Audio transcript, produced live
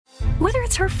Whether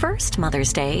it's her first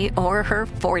Mother's Day or her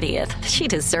 40th, she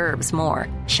deserves more.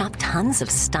 Shop tons of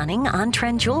stunning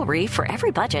on-trend jewelry for every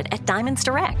budget at Diamonds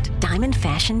Direct. Diamond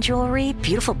fashion jewelry,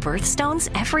 beautiful birthstones,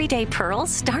 everyday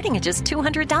pearls starting at just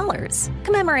 $200.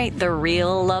 Commemorate the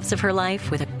real loves of her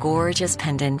life with a gorgeous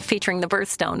pendant featuring the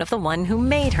birthstone of the one who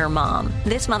made her mom.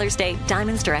 This Mother's Day,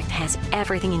 Diamonds Direct has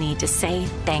everything you need to say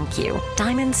thank you.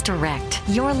 Diamonds Direct.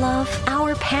 Your love,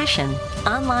 our passion.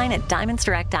 Online at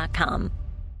diamondsdirect.com.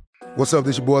 What's up,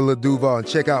 this your boy Lil Duval, and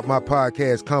check out my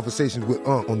podcast, Conversations with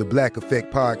Unc, on the Black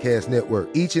Effect Podcast Network.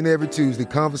 Each and every Tuesday,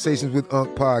 Conversations with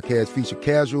Unc podcast feature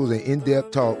casual and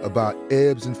in-depth talk about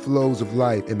ebbs and flows of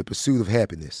life and the pursuit of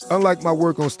happiness. Unlike my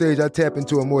work on stage, I tap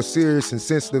into a more serious and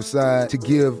sensitive side to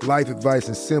give life advice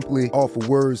and simply offer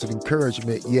words of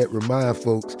encouragement, yet remind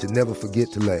folks to never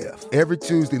forget to laugh. Every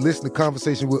Tuesday, listen to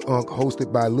Conversations with Unc,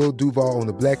 hosted by Lil Duval on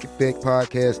the Black Effect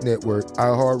Podcast Network,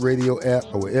 iHeartRadio app,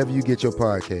 or wherever you get your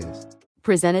podcasts.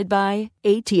 Presented by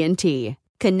AT&T.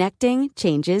 Connecting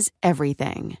changes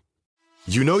everything.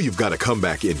 You know you've got a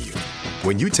comeback in you.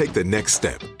 When you take the next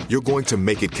step, you're going to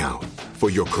make it count. For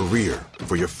your career,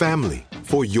 for your family,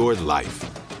 for your life.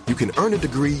 You can earn a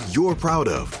degree you're proud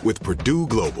of with Purdue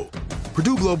Global.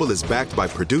 Purdue Global is backed by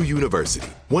Purdue University,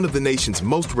 one of the nation's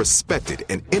most respected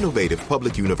and innovative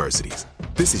public universities.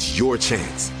 This is your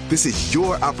chance. This is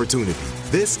your opportunity.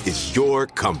 This is your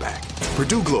comeback.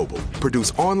 Purdue Global,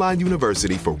 Purdue's online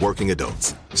university for working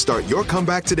adults. Start your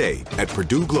comeback today at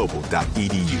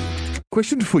purdueglobal.edu.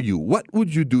 Question for you. What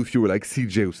would you do if you were like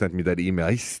CJ who sent me that email?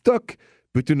 He's stuck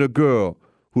between a girl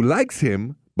who likes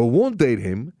him but won't date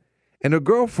him and a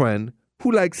girlfriend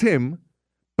who likes him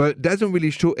but doesn't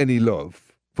really show any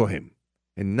love for him.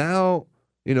 And now,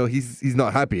 he's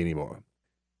not happy anymore.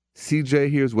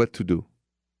 CJ, here's what to do.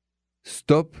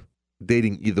 Stop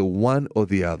dating either one or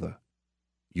the other.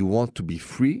 You want to be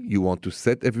free, you want to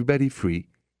set everybody free,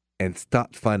 and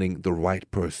start finding the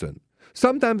right person.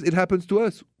 Sometimes it happens to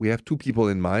us. We have two people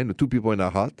in mind, or two people in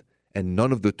our heart, and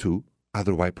none of the two are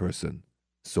the right person.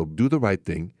 So do the right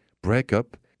thing, break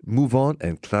up, move on,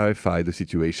 and clarify the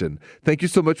situation. Thank you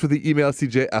so much for the email,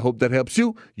 CJ. I hope that helps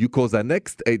you. You call that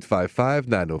next,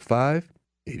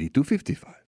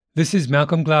 855-905-8255. This is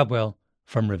Malcolm Gladwell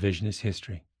from Revisionist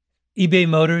History. eBay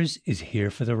Motors is here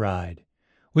for the ride.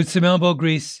 With some elbow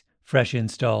grease, fresh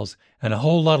installs, and a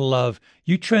whole lot of love,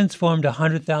 you transformed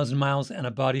 100,000 miles and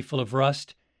a body full of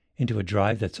rust into a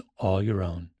drive that's all your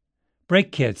own.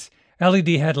 Brake kits, LED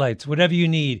headlights, whatever you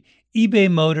need,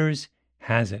 eBay Motors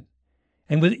has it.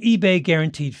 And with eBay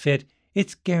Guaranteed Fit,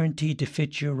 it's guaranteed to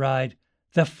fit your ride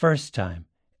the first time,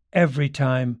 every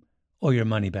time, or your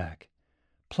money back.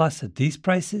 Plus, at these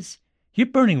prices, you're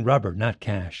burning rubber, not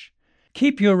cash.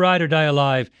 Keep your ride or die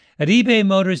alive at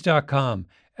ebaymotors.com.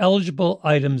 Eligible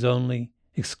items only.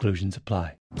 Exclusions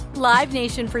apply. Live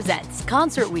Nation presents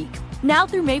Concert Week. Now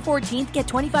through May 14th, get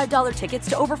 $25 tickets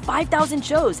to over 5,000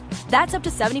 shows. That's up to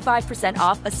 75%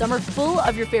 off a summer full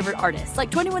of your favorite artists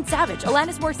like 21 Savage,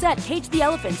 Alanis Morissette, Cage the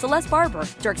Elephant, Celeste Barber,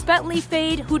 Dierks Bentley,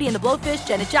 Fade, Hootie and the Blowfish,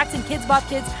 Janet Jackson, Kids Bop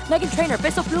Kids, Meghan Trainor,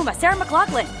 Bissell Pluma, Sarah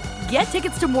McLachlan. Get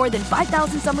tickets to more than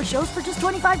 5,000 summer shows for just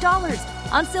 $25.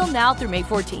 Until now through May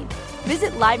 14th.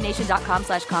 Visit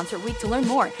LiveNation.com/Concert Week to learn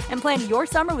more and plan your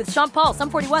summer with Sean Paul,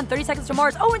 Sum 41, 30 Seconds to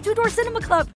Mars, and Two Door Cinema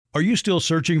Club. Are you still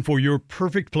searching for your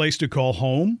perfect place to call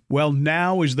home? Well,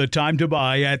 now is the time to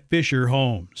buy at Fisher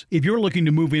Homes. If you're looking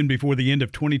to move in before the end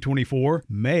of 2024,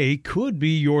 May could be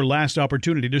your last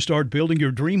opportunity to start building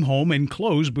your dream home and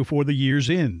close before the year's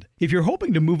end. If you're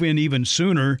hoping to move in even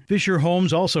sooner, Fisher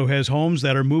Homes also has homes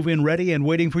that are move-in ready and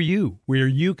waiting for you, where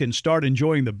you can start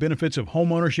enjoying the benefits of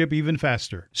homeownership even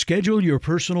faster. Schedule your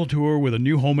personal tour with a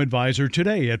new home advisor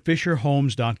today at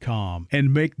FisherHomes.com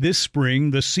and make this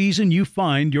spring the season you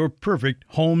find your perfect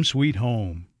home sweet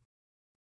home.